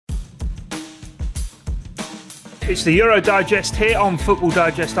It's the Euro Digest here on Football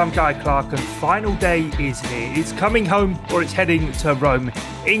Digest. I'm Guy Clark, and final day is here. It's coming home, or it's heading to Rome.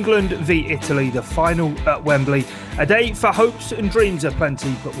 England v Italy, the final at Wembley. A day for hopes and dreams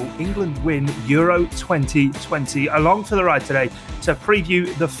aplenty, but will England win Euro 2020? Along for the ride today to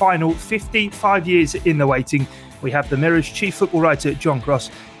preview the final 55 years in the waiting, we have the Mirror's chief football writer, John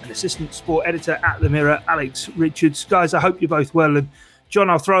Cross, and assistant sport editor at the Mirror, Alex Richards. Guys, I hope you're both well. And John,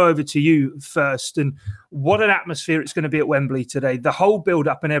 I'll throw over to you first. And what an atmosphere it's going to be at Wembley today. The whole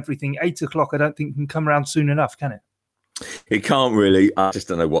build-up and everything, 8 o'clock, I don't think can come around soon enough, can it? It can't really. I just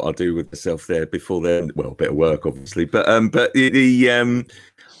don't know what I'll do with myself there before then. Well, a bit of work, obviously. But the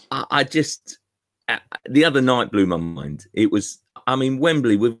other night blew my mind. It was,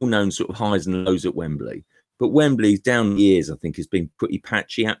 Wembley, we've all known sort of highs and lows at Wembley. But Wembley, down the years, I think, has been pretty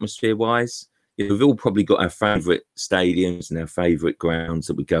patchy atmosphere-wise. We've all probably got our favourite stadiums and our favourite grounds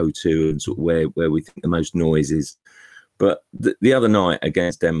that we go to and sort of where we think the most noise is. But the other night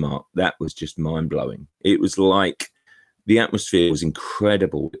against Denmark, that was just mind-blowing. It was like the atmosphere was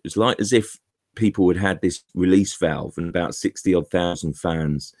incredible. It was like as if people had this release valve and about 60-odd thousand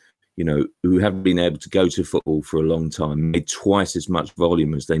fans, who haven't been able to go to football for a long time, made twice as much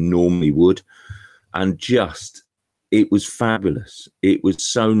volume as they normally would. And it was fabulous. It was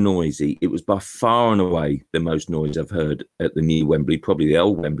so noisy. It was by far and away the most noise I've heard at the new Wembley, probably the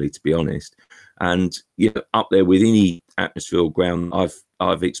old Wembley, to be honest. And up there with any atmosphere ground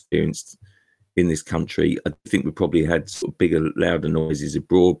I've experienced in this country, I think we probably had sort of bigger, louder noises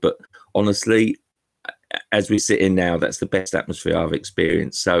abroad. But honestly, as we sit in now, that's the best atmosphere I've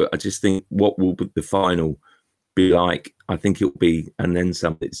experienced. So I just think what will the final be like? I think it'll be, and then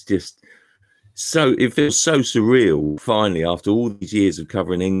some. It's just. So it feels so surreal, finally, after all these years of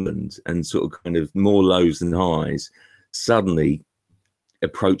covering England and sort of kind of more lows than highs, suddenly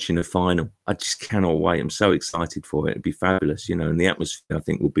approaching a final. I just cannot wait. I'm so excited for it. It'd be fabulous, and the atmosphere, I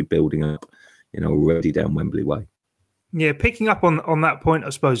think, will be building up, already down Wembley way. Yeah, picking up on that point, I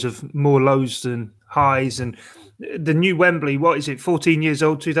suppose, of more lows than highs, and the new Wembley, what is it, 14 years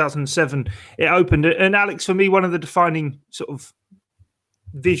old, 2007, it opened. And Alex, for me, one of the defining sort of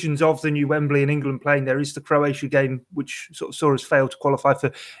visions of the new Wembley and England playing there is the Croatia game, which sort of saw us fail to qualify for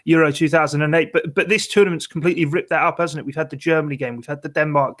Euro 2008. But this tournament's completely ripped that up, hasn't it? We've had the Germany game, we've had the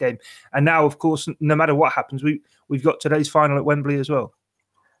Denmark game, and now, of course, no matter what happens, we've got today's final at Wembley as well.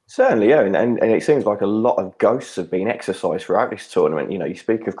 Certainly, yeah, and it seems like a lot of ghosts have been exercised throughout this tournament. You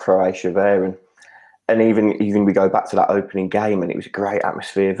speak of Croatia there, and even we go back to that opening game, and it was a great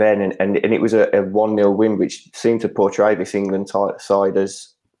atmosphere then, and it was a 1-0 win, which seemed to portray this England side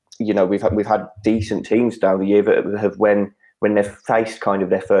as, we've had decent teams down the year that have when they've faced kind of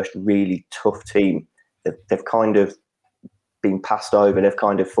their first really tough team, they've kind of been passed over, they've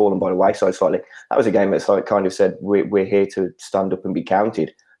kind of fallen by the wayside slightly. That was a game that kind of said we're here to stand up and be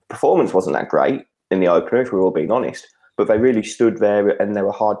counted. The performance wasn't that great in the opener, if we're all being honest. But they really stood there and they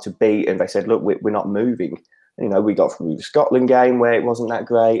were hard to beat. And they said, look, we're not moving. We got through the Scotland game where it wasn't that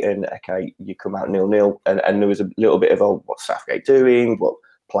great. And, okay, you come out 0-0. And there was a little bit of, what's Southgate doing? What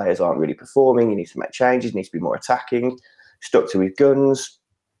players aren't really performing? You need to make changes. You need to be more attacking. Stuck to his guns.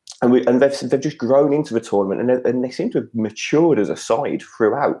 And they've just grown into the tournament. And they seem to have matured as a side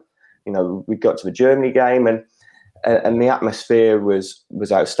throughout. We got to the Germany game and the atmosphere was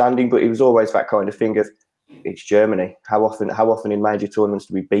outstanding. But it was always that kind of thing of, it's Germany. How often in major tournaments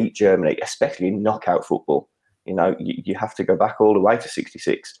do we beat Germany, especially in knockout football? You have to go back all the way to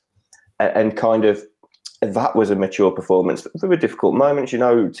 66. And kind of that was a mature performance. There were difficult moments.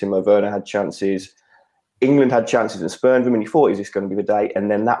 Timo Werner had chances. England had chances and spurned them, and you thought, is this going to be the day?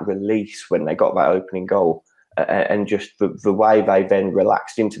 And then that release when they got that opening goal and just the way they then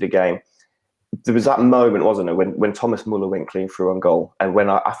relaxed into the game. There was that moment, wasn't it, when Thomas Muller went clean through on goal. And when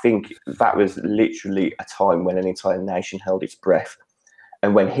I think that was literally a time when an entire nation held its breath.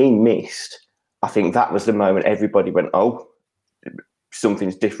 And when he missed, I think that was the moment everybody went, oh,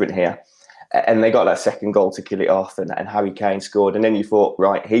 something's different here. And they got that second goal to kill it off, and Harry Kane scored. And then you thought,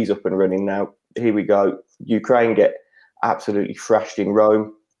 right, he's up and running now. Here we go. Ukraine get absolutely thrashed in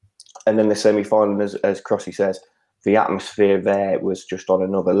Rome. And then the semi-final, as Crossy says, the atmosphere there was just on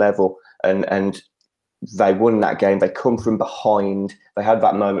another level. And they won that game. They come from behind. They had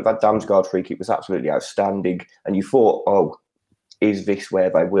that moment. That Damsgaard free kick was absolutely outstanding. And you thought, oh, is this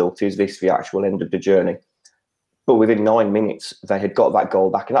where they wilt? Is this the actual end of the journey? But within 9 minutes, they had got that goal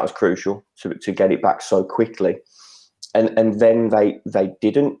back. And that was crucial to get it back so quickly. And then they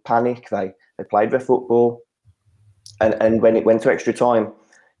didn't panic. They played their football. And when it went to extra time,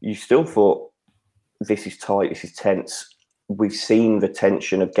 you still thought, this is tight, this is tense. We've seen the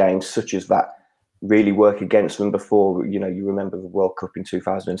tension of games such as that really work against them before. You know, you remember the World Cup in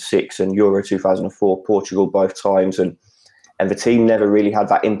 2006 and Euro 2004, Portugal both times, and the team never really had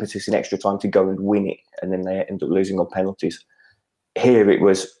that impetus in extra time to go and win it, and then they end up losing on penalties. Here it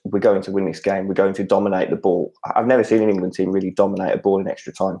was, we're going to win this game, we're going to dominate the ball. I've never seen an England team really dominate a ball in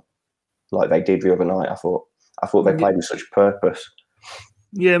extra time like they did the other night. I thought they played with such purpose.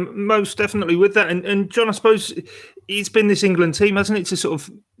 Yeah, most definitely with that. And John, I suppose it's been this England team, hasn't it, to sort of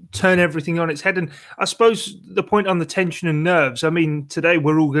turn everything on its head. And I suppose the point on the tension and nerves, I mean, today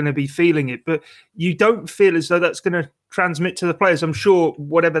we're all going to be feeling it, but you don't feel as though that's going to transmit to the players. I'm sure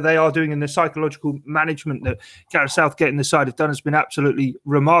whatever they are doing in the psychological management that Gareth Southgate and the side have done has been absolutely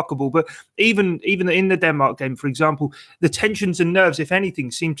remarkable. But even in the Denmark game, for example, the tensions and nerves, if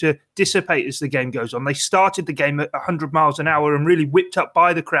anything, seem to dissipate as the game goes on. They started the game at 100 miles an hour and really whipped up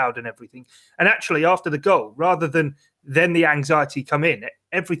by the crowd and everything. And actually, after the goal, rather than then the anxiety come in,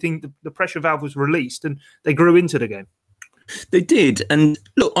 everything, the pressure valve was released and they grew into the game. They did, and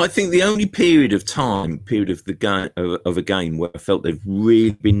look, I think the only period of a game where I felt they've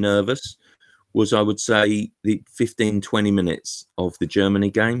really been nervous was, I would say, the 15, 20 minutes of the Germany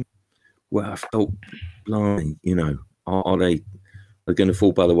game, where I felt, blimey, you know, are they going to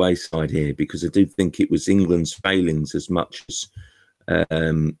fall by the wayside here? Because I do think it was England's failings as much as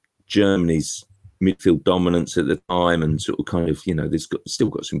Germany's midfield dominance at the time, and sort of kind of, you know, still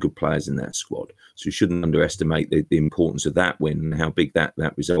got some good players in that squad, so we shouldn't underestimate the importance of that win and how big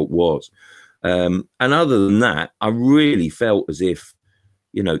that result was. And other than that, I really felt as if,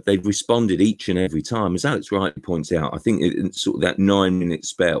 you know, they've responded each and every time. As Alex rightly points out, I think it's sort of that 9-minute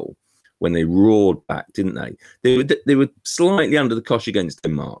spell when they roared back, didn't they? They were slightly under the cosh against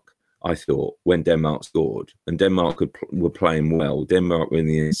Denmark, I thought, when Denmark scored, and Denmark were playing well. Denmark were in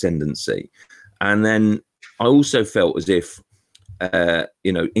the ascendancy. And then I also felt as if,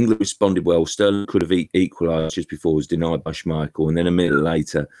 you know, England responded well. Sterling could have equalised just before, was denied by Schmeichel. And then a minute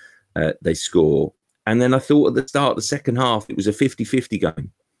later, they score. And then I thought at the start of the second half, it was a 50-50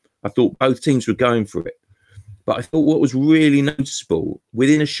 game. I thought both teams were going for it. But I thought what was really noticeable,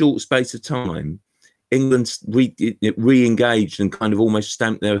 within a short space of time, England re-engaged and kind of almost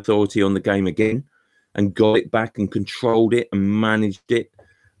stamped their authority on the game again and got it back and controlled it and managed it.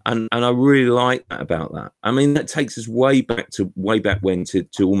 And I really like that about that. I mean, that takes us way back when to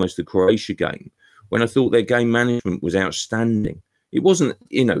almost the Croatia game, when I thought their game management was outstanding. It wasn't,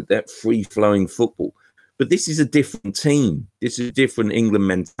 you know, that free-flowing football. But this is a different team. This is a different England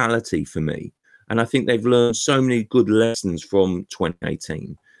mentality for me. And I think they've learned so many good lessons from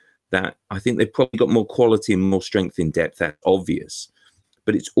 2018 that I think they've probably got more quality and more strength in depth. That's obvious.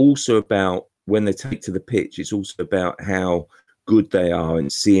 But it's also about, when they take to the pitch, it's also about how good they are in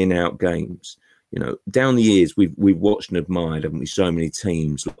seeing out games. You know, down the years, we've watched and admired, haven't we, so many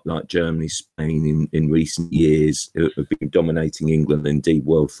teams like Germany, Spain in recent years who have been dominating England and indeed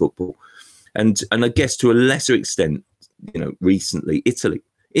world football. And I guess to a lesser extent, you know, recently,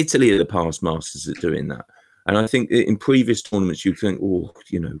 Italy are the past masters at doing that. And I think in previous tournaments, you think, oh,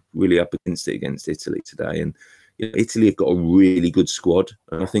 you know, really up against Italy today. And you know, Italy have got a really good squad.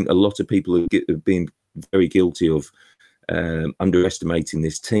 And I think a lot of people have been very guilty of underestimating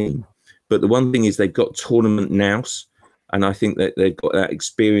this team. But the one thing is they've got tournament nous, and I think that they've got that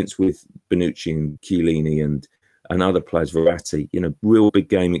experience with Bonucci and Chiellini and other players, Verratti, you know, real big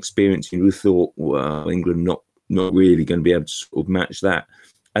game experience. You would have thought, well, England not really going to be able to sort of match that.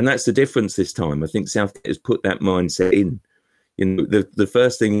 And that's the difference this time. I think Southgate has put that mindset in. You know, the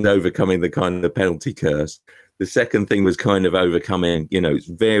first thing was overcoming the kind of the penalty curse. The second thing was kind of overcoming, you know,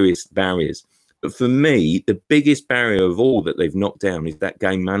 various barriers. But for me, the biggest barrier of all that they've knocked down is that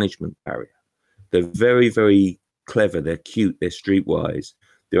game management barrier. They're very, very clever. They're cute. They're streetwise.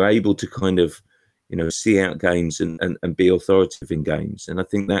 They're able to kind of, you know, see out games and be authoritative in games. And I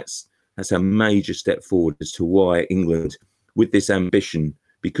think that's a major step forward as to why England, with this ambition,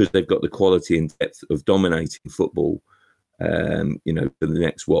 because they've got the quality and depth of dominating football, you know, for the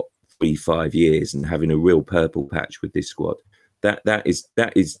next, 3-5 years, and having a real purple patch with this squad. That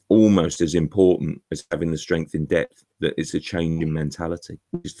is almost as important as having the strength in depth. That it's a change in mentality,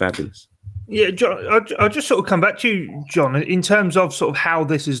 which is fabulous. Yeah, John, I'll just sort of come back to you, John, in terms of sort of how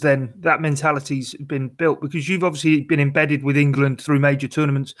this is then, that mentality's been built, because you've obviously been embedded with England through major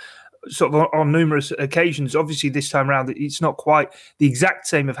tournaments sort of on numerous occasions. Obviously, this time around, it's not quite the exact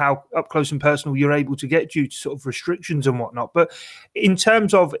same of how up close and personal you're able to get due to sort of restrictions and whatnot. But in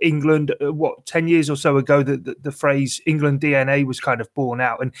terms of England, 10 years or so ago, the phrase England DNA was kind of born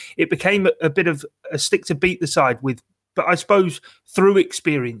out, and it became a bit of a stick to beat the side with But I suppose through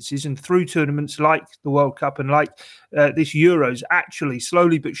experiences and through tournaments like the World Cup and like this Euros, actually,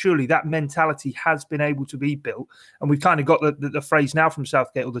 slowly but surely, that mentality has been able to be built. And we've kind of got the phrase now from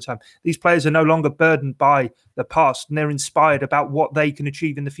Southgate all the time. These players are no longer burdened by the past, and they're inspired about what they can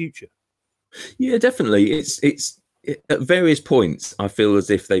achieve in the future. Yeah, definitely. It's at various points, I feel as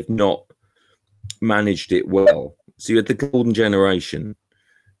if they've not managed it well. So you had the golden generation,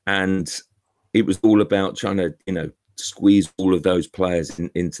 and it was all about trying to, squeeze all of those players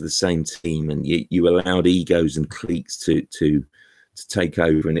into the same team, and you allowed egos and cliques to take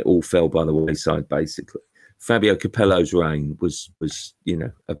over, and it all fell by the wayside. Basically, Fabio Capello's reign was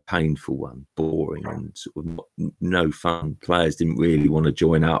a painful one, boring and sort of no fun. Players didn't really want to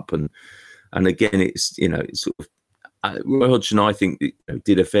join up, and again, it's sort of Roy Hodgson, I think,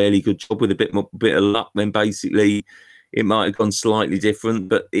 did a fairly good job with a bit of luck. Then basically, it might have gone slightly different,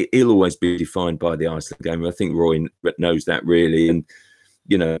 but it'll always be defined by the Iceland game. I think Roy knows that really, and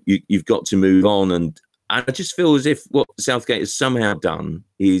you've got to move on. And I just feel as if what Southgate has somehow done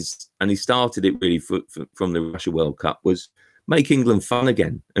is, and he started it really from the Russia World Cup, was make England fun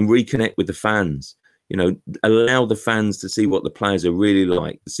again and reconnect with the fans. Allow the fans to see what the players are really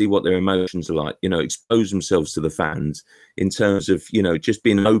like, to see what their emotions are like. Expose themselves to the fans in terms of just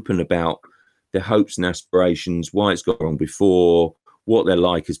being open about their hopes and aspirations, why it's gone wrong before, what they're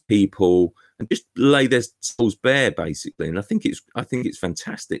like as people, and just lay their souls bare, basically. And I think it's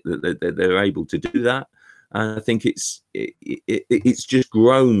fantastic that they're able to do that. And I think it's just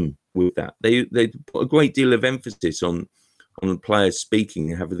grown with that. They put a great deal of emphasis on players speaking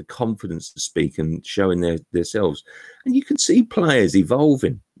and having the confidence to speak and showing themselves. And you can see players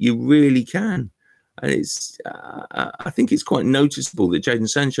evolving. You really can. And it's, I think it's quite noticeable that Jadon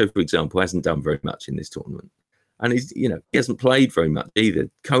Sancho, for example, hasn't done very much in this tournament, and he hasn't played very much either.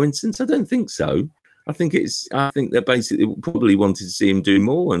 Coincidence? I don't think so. I think they basically probably wanted to see him do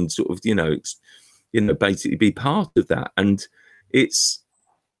more and sort of, basically be part of that. And it's,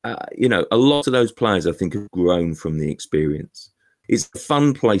 a lot of those players, I think, have grown from the experience. It's a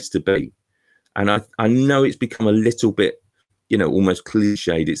fun place to be, and I know it's become a little bit, almost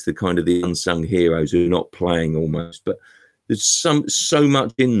cliched. It's the kind of the unsung heroes who are not playing almost, but there's so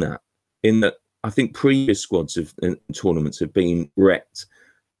much in that I think previous squads of tournaments have been wrecked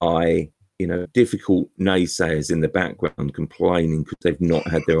by, difficult naysayers in the background complaining because they've not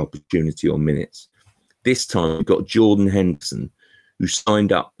had their opportunity or minutes. This time we've got Jordan Henderson, who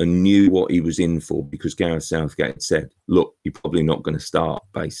signed up and knew what he was in for because Gareth Southgate had said, look, you're probably not going to start,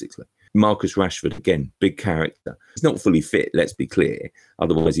 basically. Marcus Rashford, again, big character. He's not fully fit, let's be clear.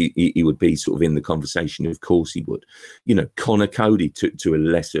 Otherwise, he would be sort of in the conversation. Of course he would. Connor Cody to a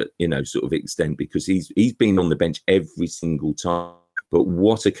lesser, sort of extent, because he's been on the bench every single time. But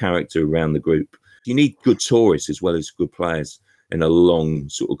what a character around the group. You need good tourists as well as good players in a long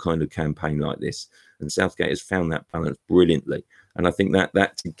sort of kind of campaign like this. And Southgate has found that balance brilliantly. And I think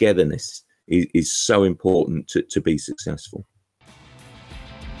that togetherness is so important to be successful.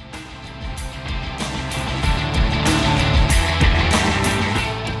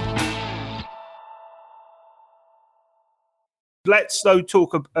 Let's, though,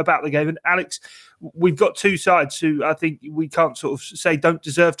 talk about the game. And Alex, we've got two sides who I think we can't sort of say don't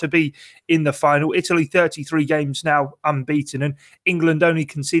deserve to be in the final. Italy, 33 games now unbeaten, and England only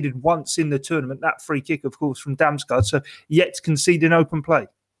conceded once in the tournament. That free kick, of course, from Damsgaard. So yet to concede in open play.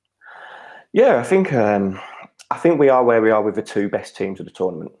 Yeah, I think we are where we are with the two best teams of the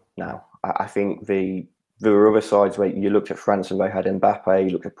tournament now. I think there were other sides where you looked at France and they had Mbappe,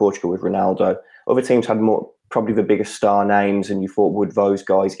 you looked at Portugal with Ronaldo. Other teams had probably the biggest star names, and you thought, would those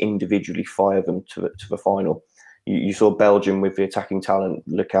guys individually fire them to the final? You saw Belgium with the attacking talent,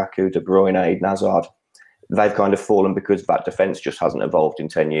 Lukaku, De Bruyne, Eden Hazard. They've kind of fallen because that defence just hasn't evolved in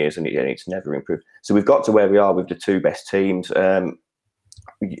 10 years and it's never improved. So we've got to where we are with the two best teams.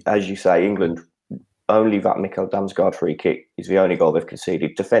 As you say, England, only that Mikkel Damsgaard free kick is the only goal they've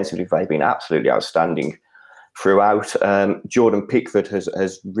conceded. Defensively, they've been absolutely outstanding throughout. Jordan Pickford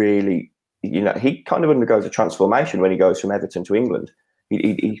has really... he kind of undergoes a transformation when he goes from Everton to England.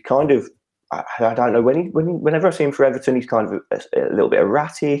 He kind of, I don't know, whenever I see him for Everton, he's kind of a little bit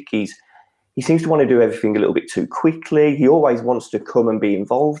erratic. He seems to want to do everything a little bit too quickly. He always wants to come and be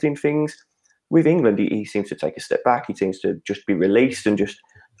involved in things. With England, he seems to take a step back. He seems to just be released and just,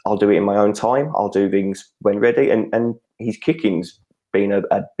 I'll do it in my own time. I'll do things when ready. And his kicking's been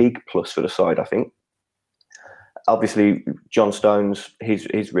a big plus for the side, I think. Obviously, John Stones,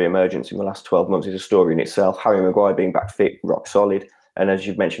 his re-emergence in the last 12 months is a story in itself. Harry Maguire being back fit, rock solid. And as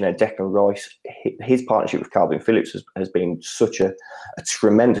you've mentioned there, Declan Rice, his partnership with Calvin Phillips has been such a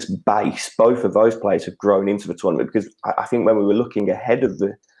tremendous base. Both of those players have grown into the tournament, because I think when we were looking ahead of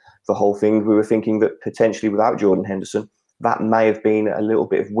the whole thing, we were thinking that potentially without Jordan Henderson, that may have been a little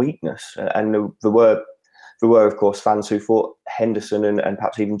bit of weakness. And there were, of course, fans who thought Henderson and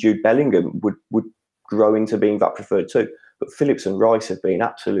perhaps even Jude Bellingham would grow into being that preferred too. But Phillips and Rice have been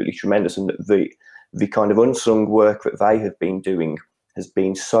absolutely tremendous, and the kind of unsung work that they have been doing has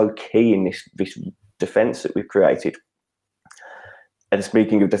been so key in this defence that we've created. And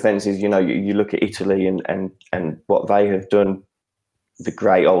speaking of defences, you look at Italy and what they have done. The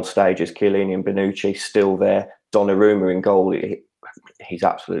great old stagers, Chiellini and Bonucci still there. Donnarumma in goal.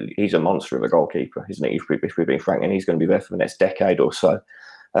 He's a monster of a goalkeeper, isn't he? If we're being frank, and he's going to be there for the next decade or so.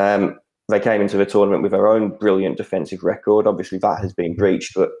 They came into the tournament with their own brilliant defensive record. Obviously, that has been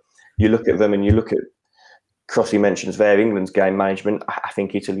breached, but you look at them and you look at, Crossy mentions there, England's game management. I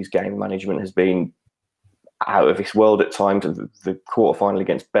think Italy's game management has been out of this world at times. The quarterfinal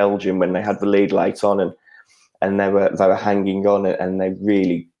against Belgium, when they had the lead late on and they were hanging on, and they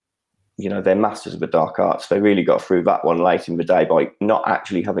really, they're masters of the dark arts. They really got through that one late in the day by not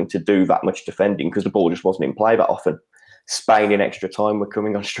actually having to do that much defending, because the ball just wasn't in play that often. Spain in extra time were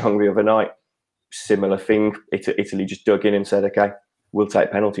coming on strong the other night. Similar thing. Italy just dug in and said, "Okay, we'll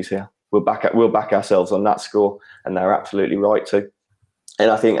take penalties here. We'll back ourselves on that score," and they're absolutely right too.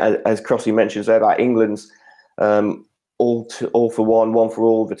 And I think, as Crossy mentions there about England's all for one for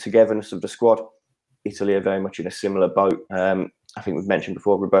all, the togetherness of the squad, Italy are very much in a similar boat. I think we've mentioned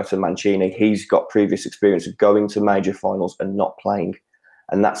before Roberto Mancini. He's got previous experience of going to major finals and not playing,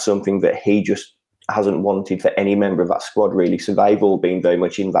 and that's something that he just hasn't wanted for any member of that squad, really. So they've all been very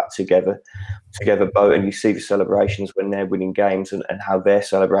much in that together boat, and you see the celebrations when they're winning games and how they're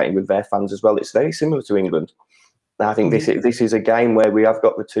celebrating with their fans as well. It's very similar to England. And I think this is a game where we have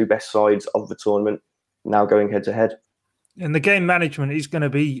got the two best sides of the tournament now going head to head. And the game management is going to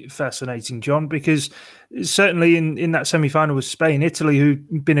be fascinating, John, because certainly in that semi-final with Spain, Italy,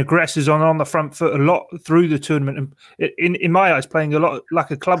 who've been aggressors on the front foot a lot through the tournament, and in my eyes, playing a lot like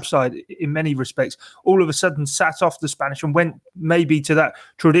a club side in many respects, all of a sudden sat off the Spanish and went maybe to that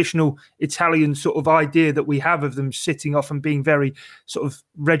traditional Italian sort of idea that we have of them sitting off and being very sort of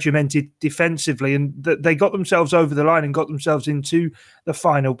regimented defensively. And they got themselves over the line and got themselves into the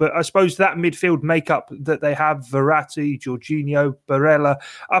final. But I suppose that midfield makeup that they have, Verratti, Jorginho, Barella,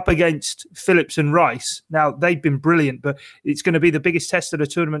 up against Phillips and Rice. Now, they've been brilliant, but it's going to be the biggest test of the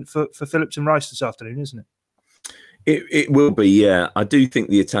tournament for Phillips and Rice this afternoon, isn't it? It will be, yeah. I do think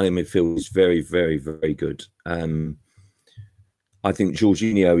the Italian midfield is very, very, very good. I think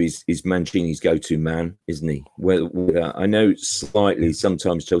Jorginho is Mancini's go-to man, isn't he? I know slightly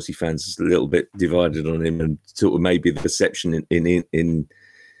sometimes Chelsea fans are a little bit divided on him, and sort of maybe the perception in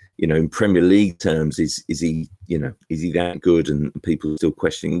Premier League terms is he that good, and people are still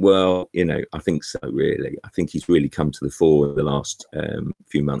questioning. Well, I think so. Really, I think he's really come to the fore in the last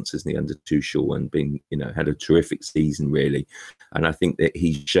few months, hasn't he, under Tuchel, and been had a terrific season really, and I think that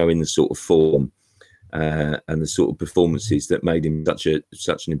he's showing the sort of form and the sort of performances that made him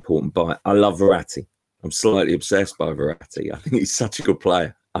such an important buy. I love Verratti. I'm slightly obsessed by Verratti. I think he's such a good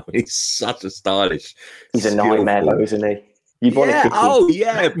player. I mean, he's such a stylish. He's a nightmare, though, isn't he?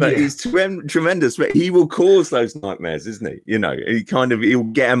 But he's tremendous. But he will cause those nightmares, isn't he? He'll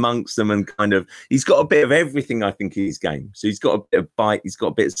get amongst them, and he's got a bit of everything, I think, in his game. So he's got a bit of bite, he's got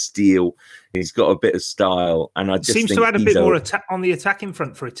a bit of steel, he's got a bit of style, and I just seems think to add a bit more on the attacking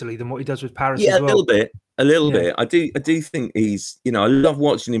front for Italy than what he does with Paris. Yeah, as well. a little bit. I do think he's. I love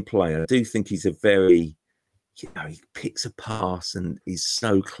watching him play. I do think he's a very. He picks a pass, and he's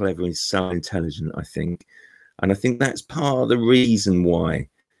so clever. He's so intelligent, I think. And I think that's part of the reason why,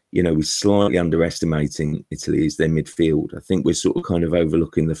 we're slightly underestimating Italy is their midfield. I think we're sort of kind of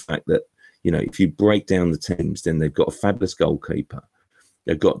overlooking the fact that, if you break down the teams, then they've got a fabulous goalkeeper.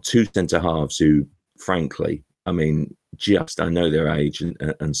 They've got two centre-halves who, frankly, I mean, I know their age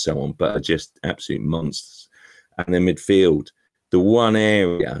and so on, but are just absolute monsters. And their midfield, the one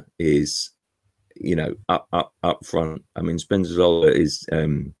area is, up front. I mean, Spinazzola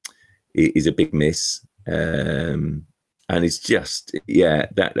is a big miss. And it's just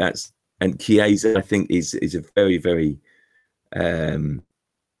that's and Chiesa, I think, is a very, very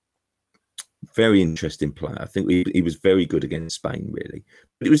very interesting player. I think he was very good against Spain, really.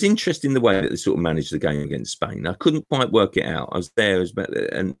 But it was interesting the way that they sort of managed the game against Spain. I couldn't quite work it out. I was there,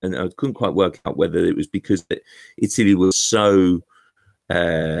 and I couldn't quite work out whether it was because Italy was so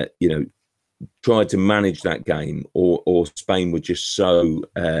tried to manage that game, or Spain were just so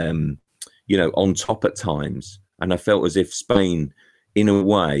on top at times. And I felt as if Spain, in a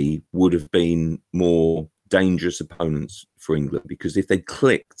way, would have been more dangerous opponents for England, because if they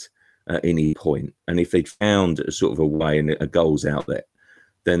clicked at any point and if they'd found a sort of a way and a goals outlet,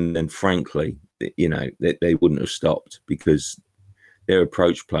 then frankly, they wouldn't have stopped, because their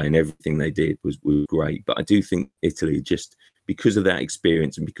approach play and everything they did was great. But I do think Italy, just because of that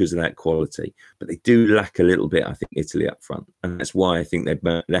experience and because of that quality, but they do lack a little bit, I think, Italy up front. And that's why I think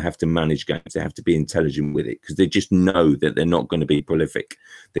they have to manage games. They have to be intelligent with it, because they just know that they're not going to be prolific.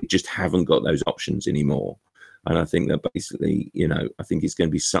 They just haven't got those options anymore. And I think that basically, I think it's going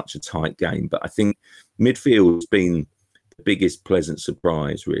to be such a tight game. But I think midfield has been the biggest pleasant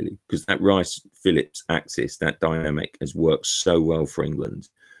surprise, really, because that Rice-Phillips axis, that dynamic, has worked so well for England.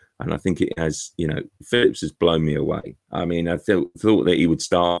 And I think it has, Phillips has blown me away. I mean, I thought that he would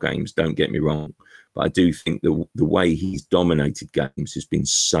start games, don't get me wrong. But I do think the way he's dominated games has been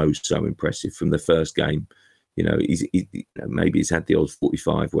so impressive from the first game. Maybe he's had the odd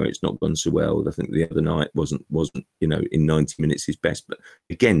 45 where it's not gone so well. I think the other night wasn't in 90 minutes his best. But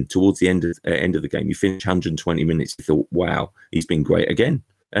again, towards the end of the game, you finish 120 minutes, you thought, wow, he's been great again.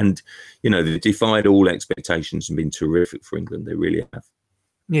 And, they've defied all expectations and been terrific for England. They really have.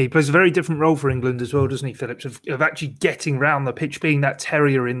 Yeah, he plays a very different role for England as well, doesn't he, Phillips, of actually getting round the pitch, being that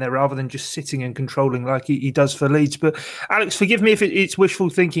terrier in there rather than just sitting and controlling like he does for Leeds. But Alex, forgive me if it's wishful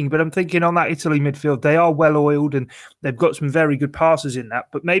thinking, but I'm thinking on that Italy midfield, they are well-oiled and they've got some very good passes in that,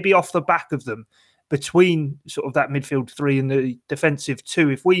 but maybe off the back of them, between sort of that midfield three and the defensive two,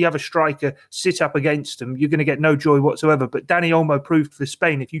 if we have a striker sit up against them, you're going to get no joy whatsoever. But Dani Olmo proved for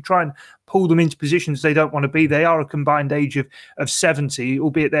Spain, if you try and pull them into positions they don't want to be, they are a combined age of 70,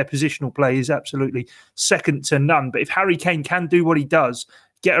 albeit their positional play is absolutely second to none. But if Harry Kane can do what he does,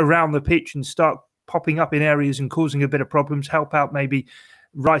 get around the pitch and start popping up in areas and causing a bit of problems, help out maybe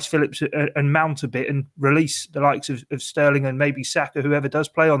Rice-Phillips and Mount a bit and release the likes of Sterling and maybe Saka, whoever does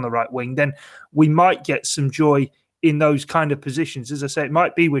play on the right wing, then we might get some joy in those kind of positions. As I say, it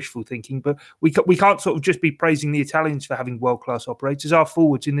might be wishful thinking, but we can't sort of just be praising the Italians for having world-class operators. Our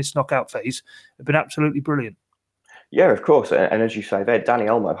forwards in this knockout phase have been absolutely brilliant. Yeah, of course. And as you say there, Dani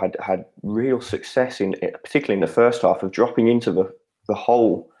Olmo had real success, particularly in the first half, of dropping into the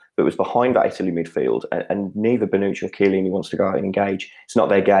hole that was behind that Italy midfield, and neither Bonucci or Chiellini wants to go out and engage. It's not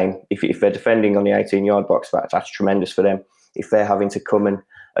their game. If they're defending on the 18-yard box, that's tremendous for them. If they're having to come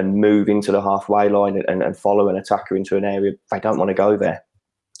and move into the halfway line and follow an attacker into an area, they don't want to go there.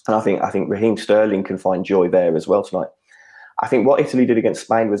 And I think Raheem Sterling can find joy there as well tonight. I think what Italy did against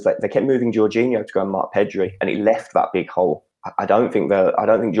Spain was that they kept moving Jorginho to go and mark Pedri, and it left that big hole. I don't think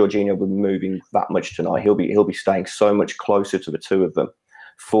Jorginho will be moving that much tonight. He'll be staying so much closer to the two of them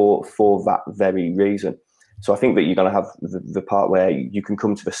for that very reason. So I think that you're going to have the part where you can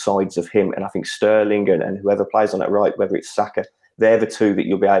come to the sides of him, and I think Sterling and whoever plays on that right, whether it's Saka, they're the two that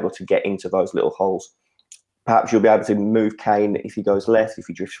you'll be able to get into those little holes. Perhaps you'll be able to move Kane if he goes left, if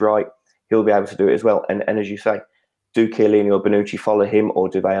he drifts right, he'll be able to do it as well. And as you say, do Chiellini or Bonucci follow him, or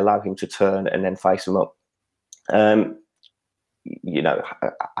do they allow him to turn and then face him up? I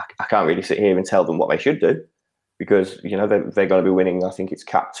can't really sit here and tell them what they should do, because they're going to be winning. I think it's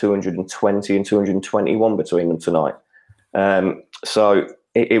capped 220 and 221 between them tonight. So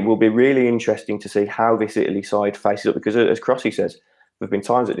it will be really interesting to see how this Italy side faces up, because as Crossy says, there have been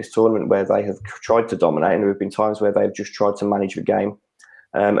times at this tournament where they have tried to dominate, and there have been times where they've just tried to manage the game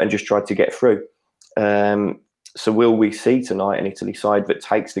and just tried to get through. So will we see tonight an Italy side that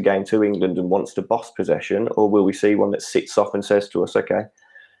takes the game to England and wants to boss possession, or will we see one that sits off and says to us, okay,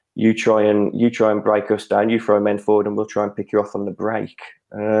 you try and break us down, you throw men forward, and we'll try and pick you off on the break?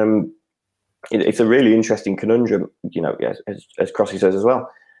 It's a really interesting conundrum, as Crossy says as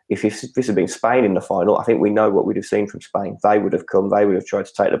well. If this had been Spain in the final, I think we know what we'd have seen from Spain. They would have come, they would have tried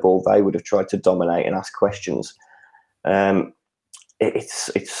to take the ball, they would have tried to dominate and ask questions.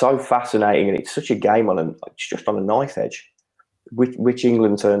 It's so fascinating, and it's such a game it's just on a knife edge. Which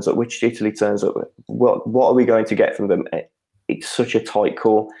England turns up, which Italy turns up. What are we going to get from them? It's such a tight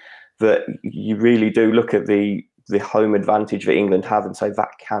call that you really do look at the home advantage that England have and say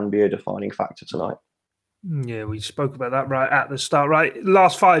that can be a defining factor tonight. Yeah, we spoke about that right at the start. Right,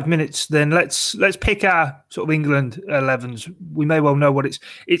 last 5 minutes. Then let's pick our sort of England 11s. We may well know what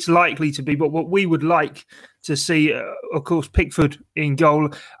it's likely to be, but what we would like to see, of course, Pickford in goal.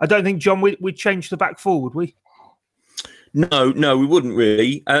 I don't think, John, we'd change the back four, would we? No, we wouldn't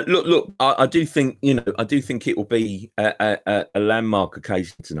really. Look. I do think it will be a landmark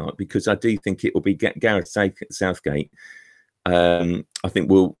occasion tonight, because I do think it will be Gareth Southgate. I'm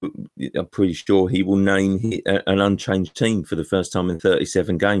pretty sure he will name an unchanged team for the first time in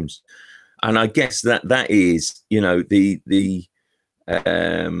 37 games, and I guess that is the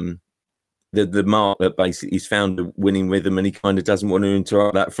the mark that basically he's found a winning rhythm, and he kind of doesn't want to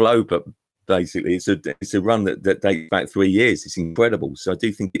interrupt that flow. But basically, it's a run that dates back 3 years. It's incredible. So I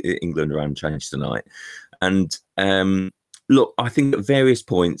do think England are unchanged tonight. And look, I think at various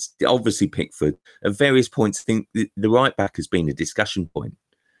points, obviously Pickford, at various points, I think the right back has been a discussion point.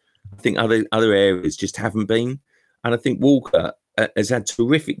 I think other areas just haven't been. And I think Walker has had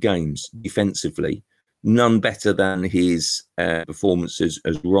terrific games defensively, none better than his performances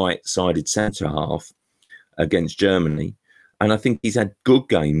as right-sided centre-half against Germany. And I think he's had good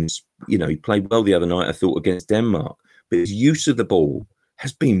games. You know, he played well the other night, I thought, against Denmark. But his use of the ball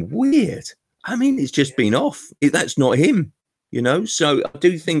has been weird. I mean, it's just been off. That's not him, you know. So I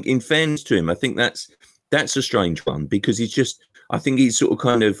do think, in fairness to him, I think that's a strange one, because I think he's sort of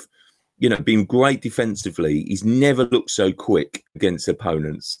kind of, you know, been great defensively. He's never looked so quick against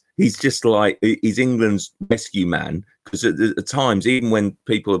opponents. He's just like, he's England's rescue man, because at times, even when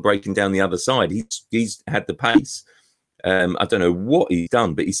people are breaking down the other side, he's had the pace. I don't know what he's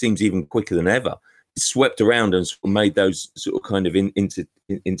done, but he seems even quicker than ever. He's swept around and sort of made those sort of kind of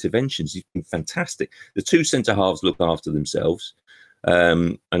interventions. He's been fantastic. The two centre halves look after themselves,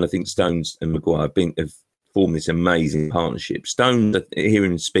 and I think Stones and Maguire have formed this amazing partnership. Stones,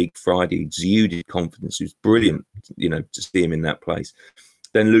 hearing him speak Friday, exuded confidence. It was brilliant, you know, to see him in that place.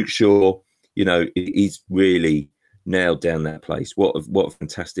 Then Luke Shaw, you know, he's really nailed down that place. What a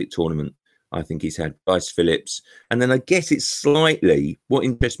fantastic tournament I think he's had. Bryce Phillips. And then I guess it's slightly, what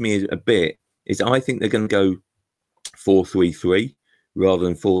interests me a bit is I think they're going to go 4-3-3 rather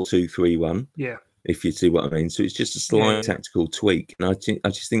than 4-2-3-1. Yeah. If you see what I mean. So it's just a slight tactical tweak. And I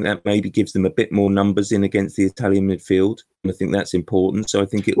just think that maybe gives them a bit more numbers in against the Italian midfield. And I think that's important. So I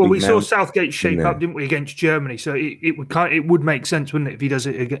think it. Well, we saw Southgate shape up, didn't we, against Germany? So it would make sense, wouldn't it, if he does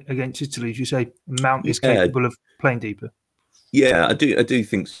it against Italy? As you say, Mount is capable of playing deeper. Yeah, I do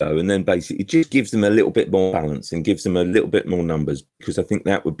think so. And then basically it just gives them a little bit more balance and gives them a little bit more numbers, because I think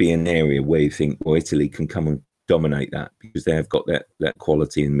that would be an area where you think, well, Italy can come and dominate that, because they have got that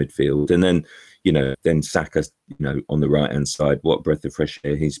quality in midfield. And then, you know, then Saka, you know, on the right-hand side, what breath of fresh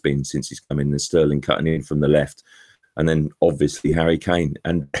air he's been since he's come in. There's Sterling cutting in from the left. And then obviously Harry Kane.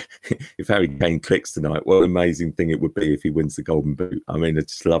 And if Harry Kane clicks tonight, what an amazing thing it would be if he wins the Golden Boot. I mean, I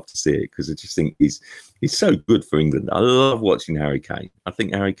just love to see it, because I just think he's so good for England. I love watching Harry Kane. I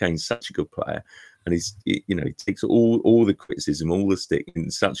think Harry Kane's such a good player. And he takes all the criticism, all the stick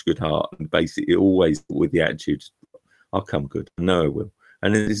in such good heart, and basically always with the attitude, I'll come good. I know I will.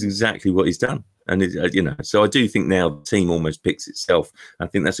 And it is exactly what he's done. And, so I do think now the team almost picks itself. I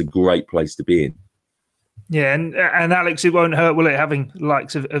think that's a great place to be in. Yeah, and Alex, it won't hurt, will it, having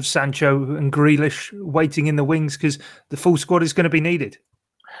likes of Sancho and Grealish waiting in the wings, because the full squad is going to be needed.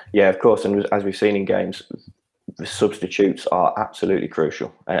 Yeah, of course. And as we've seen in games, the substitutes are absolutely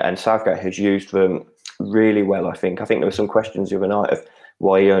crucial. And Southgate has used them really well, I think. I think there were some questions the other night of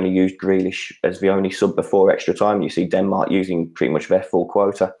why he only used Grealish as the only sub before extra time. You see Denmark using pretty much their full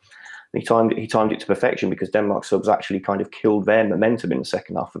quota. He timed it to perfection, because Denmark subs actually kind of killed their momentum in the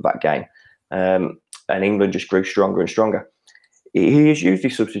second half of that game. And England just grew stronger and stronger. He has used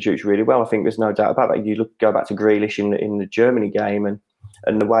his substitutes really well. I think there's no doubt about that. You go back to Grealish in the Germany game,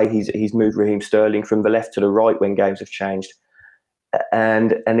 and the way he's moved Raheem Sterling from the left to the right when games have changed.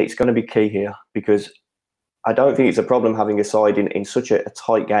 And it's going to be key here, because I don't think it's a problem having a side in such a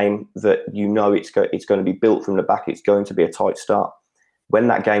tight game that you know it's going to be built from the back. It's going to be a tight start. When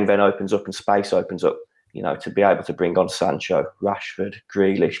that game then opens up and space opens up, you know, to be able to bring on Sancho, Rashford,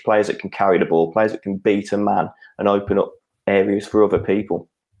 Grealish, players that can carry the ball, players that can beat a man and open up areas for other people.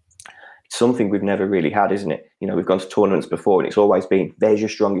 It's something we've never really had, isn't it? You know, we've gone to tournaments before and it's always been, there's your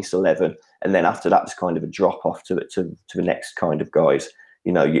strongest 11. And then after that, there's kind of a drop off to the next kind of guys.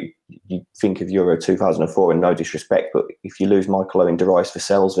 You know, you think of Euro 2004, and no disrespect, but if you lose Michael Owen, De Rice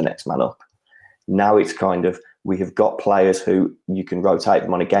Vassell's the next man up. Now it's kind of, we have got players who you can rotate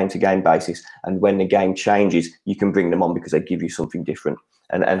them on a game-to-game basis, and when the game changes, you can bring them on because they give you something different.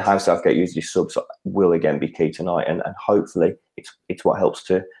 And how Southgate uses his subs will again be key tonight, and hopefully it's what helps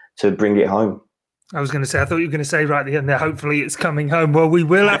to bring it home. I was going to say, I thought you were going to say right at the end there, hopefully it's coming home. Well, we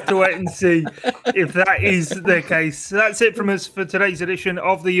will have to wait and see if that is the case. So that's it from us for today's edition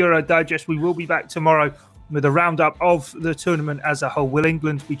of the Euro Digest. We will be back tomorrow with a roundup of the tournament as a whole. Will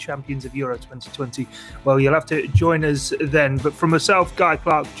England be champions of Euro 2020? Well, you'll have to join us then. But from myself, Guy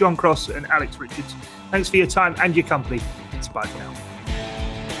Clark, John Cross and Alex Richards, thanks for your time and your company. It's bye for now.